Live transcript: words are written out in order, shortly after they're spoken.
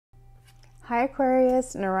Hi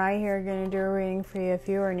Aquarius, Narai here, going to do a reading for you. If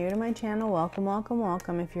you are new to my channel, welcome, welcome,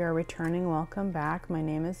 welcome. If you are returning, welcome back. My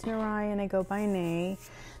name is Narai and I go by Nay.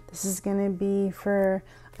 This is going to be for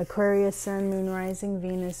Aquarius, Sun, Moon, Rising,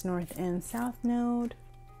 Venus, North and South Node.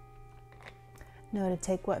 Know to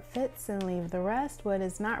take what fits and leave the rest. What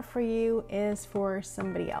is not for you is for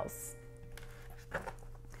somebody else.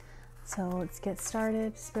 So let's get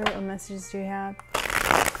started. Spirit, what messages do you have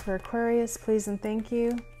for Aquarius, please and thank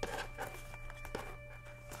you?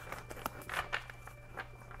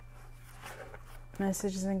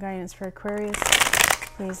 Messages and guidance for Aquarius,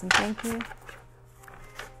 please and thank you.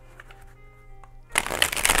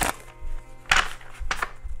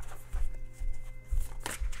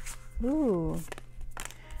 Ooh,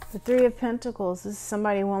 the Three of Pentacles. This is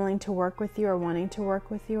somebody willing to work with you or wanting to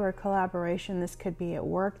work with you, or collaboration. This could be at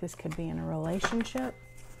work. This could be in a relationship.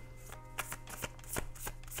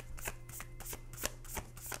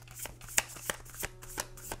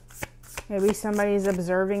 Maybe somebody's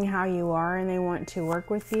observing how you are and they want to work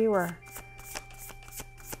with you, or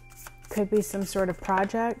could be some sort of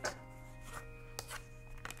project.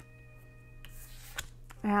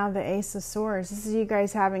 I have the Ace of Swords. This is you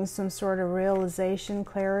guys having some sort of realization,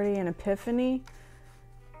 clarity, and epiphany.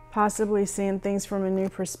 Possibly seeing things from a new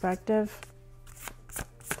perspective.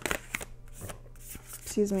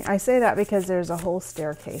 Excuse me. I say that because there's a whole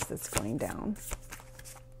staircase that's going down.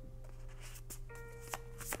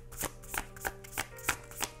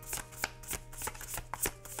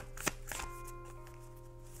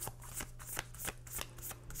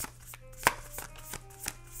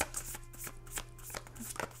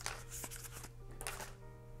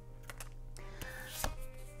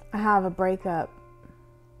 I have a breakup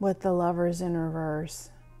with the Lovers in reverse.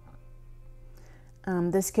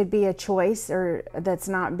 This could be a choice or that's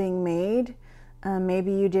not being made.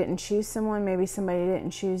 Maybe you didn't choose someone, maybe somebody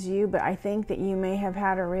didn't choose you, but I think that you may have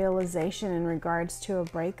had a realization in regards to a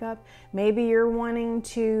breakup. Maybe you're wanting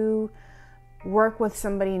to work with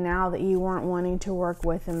somebody now that you weren't wanting to work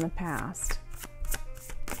with in the past.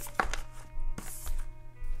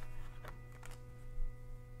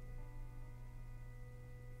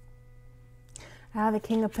 I have the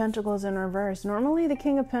King of Pentacles in reverse. Normally the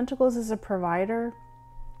King of Pentacles is a provider.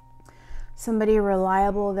 Somebody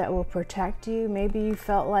reliable that will protect you. Maybe you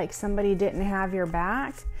felt like somebody didn't have your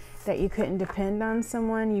back, that you couldn't depend on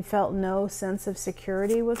someone. You felt no sense of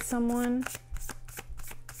security with someone.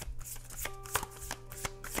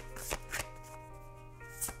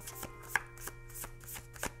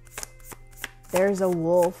 There's a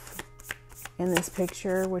wolf in this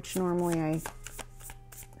picture, which normally I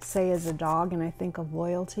say as a dog, and I think of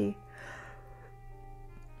loyalty.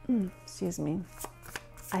 Excuse me.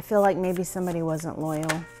 I feel like maybe somebody wasn't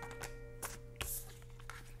loyal.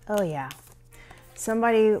 Oh yeah.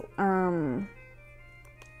 Somebody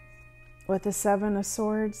with the Seven of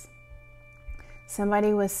Swords.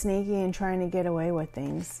 Somebody was sneaky and trying to get away with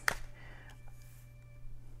things.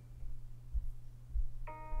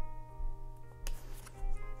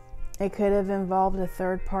 It could have involved a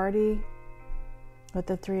third party with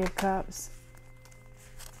the Three of Cups.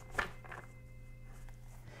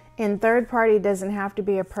 And third party doesn't have to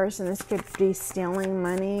be a person. This could be stealing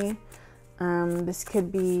money. This could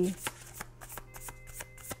be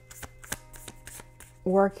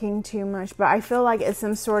working too much. But I feel like it's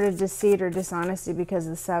some sort of deceit or dishonesty because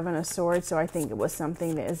of the Seven of Swords. So I think it was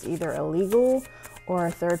something that is either illegal or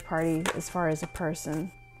a third party as far as a person.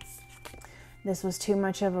 This was too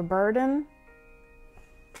much of a burden.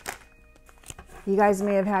 You guys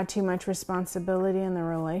may have had too much responsibility in the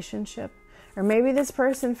relationship. Or maybe this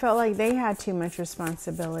person felt like they had too much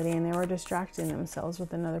responsibility and they were distracting themselves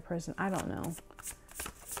with another person. I don't know.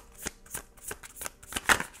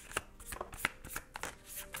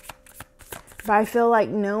 But I feel like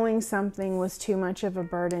knowing something was too much of a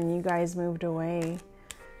burden. You guys moved away.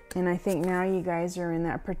 And I think now you guys are in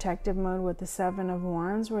that protective mode with the Seven of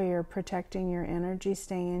Wands, where you're protecting your energy,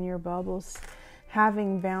 staying in your bubbles,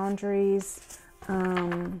 having boundaries,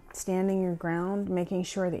 standing your ground, making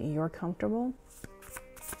sure that you're comfortable.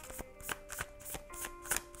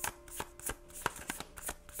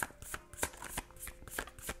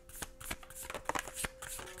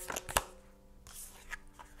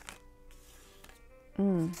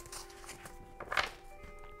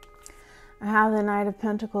 I have the Knight of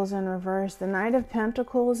Pentacles in reverse. The Knight of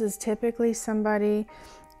Pentacles is typically somebody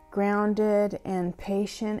grounded and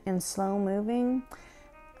patient and slow moving.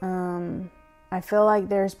 I feel like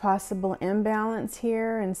there's possible imbalance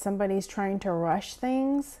here and somebody's trying to rush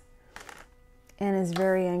things and is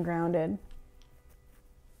very ungrounded.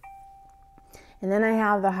 And then I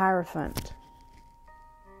have the Hierophant.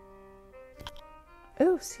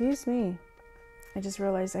 Oh, excuse me. I just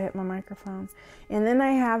realized I hit my microphone. And then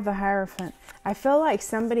I have the Hierophant. I feel like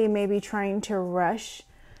somebody may be trying to rush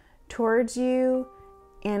towards you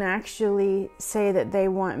and actually say that they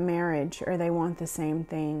want marriage or they want the same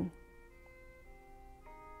thing.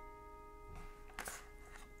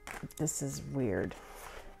 This is weird.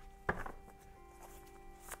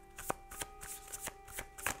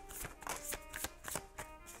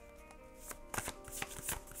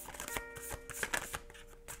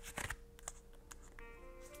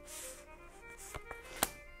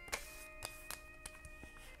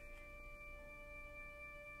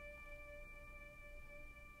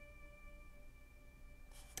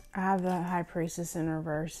 I have the High Priestess in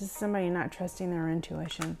reverse. This is somebody not trusting their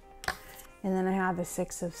intuition. And then I have the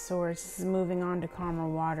Six of Swords. This is moving on to calmer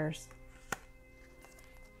waters.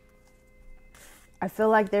 I feel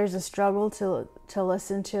like there's a struggle to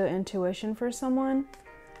listen to intuition for someone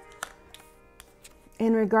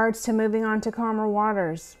in regards to moving on to calmer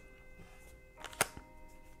waters.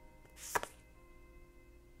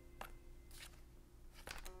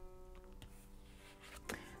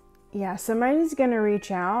 Yeah, somebody's going to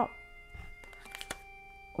reach out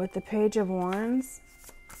with the Page of Wands.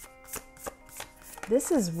 This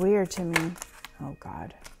is weird to me. Oh,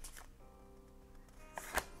 God.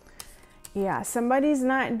 Yeah, somebody's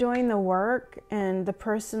not doing the work and the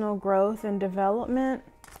personal growth and development.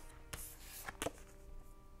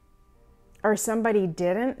 Or somebody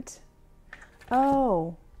didn't.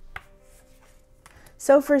 Oh.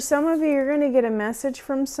 So for some of you, you're going to get a message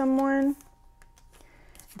from someone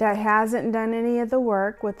that hasn't done any of the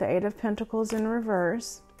work with the Eight of Pentacles in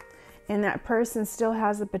reverse, and that person still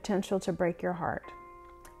has the potential to break your heart,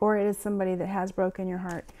 or it is somebody that has broken your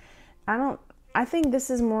heart. I think this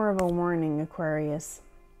is more of a warning, Aquarius.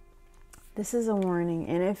 This is a warning,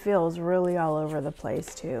 and it feels really all over the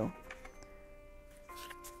place too.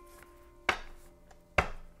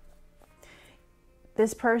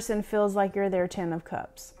 This person feels like you're their 10 of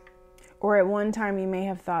Cups, or at one time you may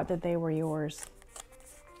have thought that they were yours.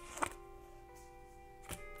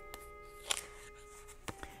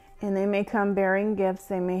 And they may come bearing gifts.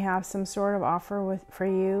 They may have some sort of offer for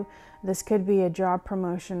you. This could be a job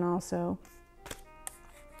promotion also.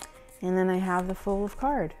 And then I have the Fool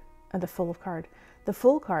card. The Fool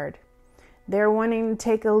card. They're wanting to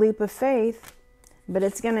take a leap of faith, but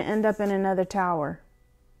it's going to end up in another tower.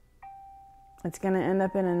 It's going to end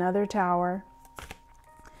up in another tower.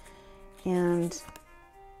 And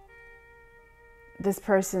this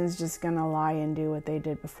person's just going to lie and do what they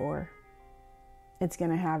did before. It's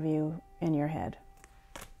going to have you in your head.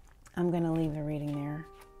 I'm going to leave the reading there.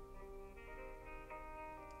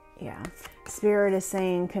 Yeah. Spirit is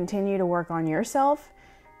saying continue to work on yourself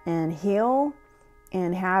and heal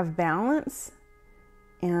and have balance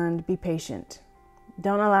and be patient.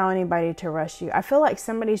 Don't allow anybody to rush you. I feel like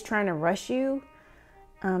somebody's trying to rush you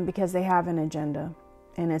because they have an agenda,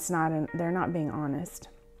 and they're not being honest.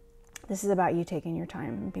 This is about you taking your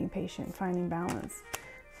time and being patient, finding balance.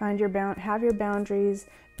 Have your boundaries,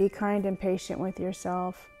 be kind and patient with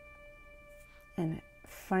yourself, and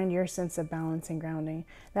find your sense of balance and grounding.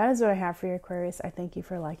 That is what I have for you, Aquarius. I thank you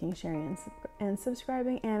for liking, sharing, and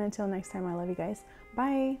subscribing. And until next time, I love you guys.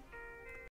 Bye.